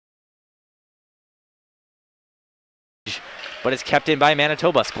but it's kept in by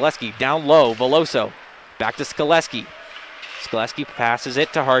Manitoba. Skaleski down low, Veloso. Back to Skaleski. Skaleski passes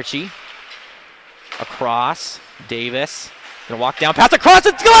it to Harchie. Across, Davis. Gonna walk down, pass across,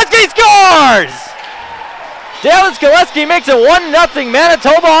 and Skaleski scores! Dalen Skaleski makes it 1-0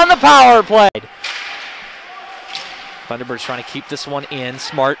 Manitoba on the power play. Thunderbirds trying to keep this one in.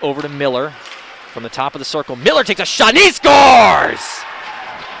 Smart over to Miller from the top of the circle. Miller takes a shot and he scores!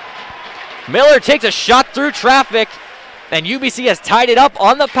 Miller takes a shot through traffic, and UBC has tied it up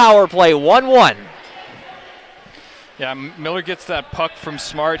on the power play, 1-1. Yeah, Miller gets that puck from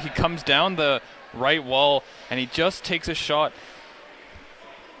Smart. He comes down the right wall, and he just takes a shot.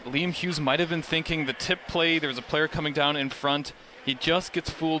 Liam Hughes might have been thinking the tip play. There's a player coming down in front. He just gets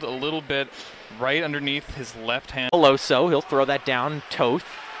fooled a little bit right underneath his left hand. Veloso, he'll throw that down. Toth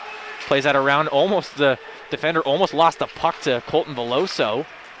plays that around. Almost the defender almost lost the puck to Colton Veloso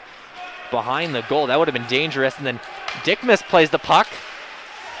behind the goal. That would have been dangerous. And then Dickmas plays the puck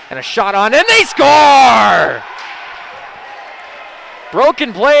and a shot on, and they score!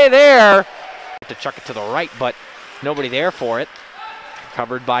 Broken play there. To chuck it to the right, but nobody there for it.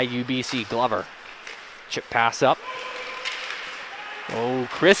 Covered by UBC. Glover. Chip pass up. Oh,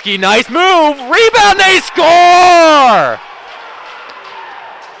 Kriski, nice move. Rebound, they score!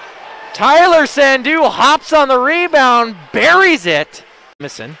 Tyler Sandu hops on the rebound, buries it.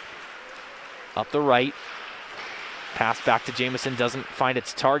 Jamison up the right. Pass back to Jamison, doesn't find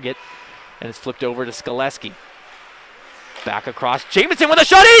its target, and it's flipped over to Skaleski. Back across, Jamison with a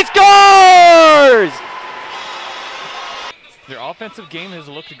shot, he scores! Their offensive game has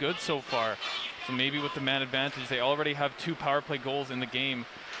looked good so far. So maybe with the man advantage, they already have 2 power play goals in the game.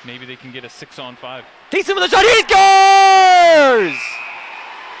 Maybe they can get a 6-on-5. Thiessen with a shot, he scores!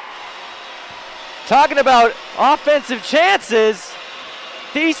 Talking about offensive chances,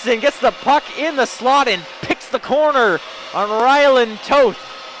 Thiessen gets the puck in the slot and picks the corner on Rylan Toth.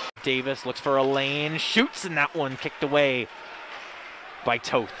 Davis looks for a lane, shoots, and that one kicked away by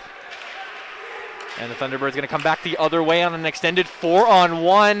Toth. And the Thunderbirds going to come back the other way on an extended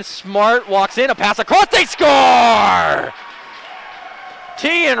 4-on-1. Smart walks in, a pass across, they score!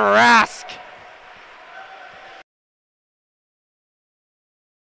 T and Rass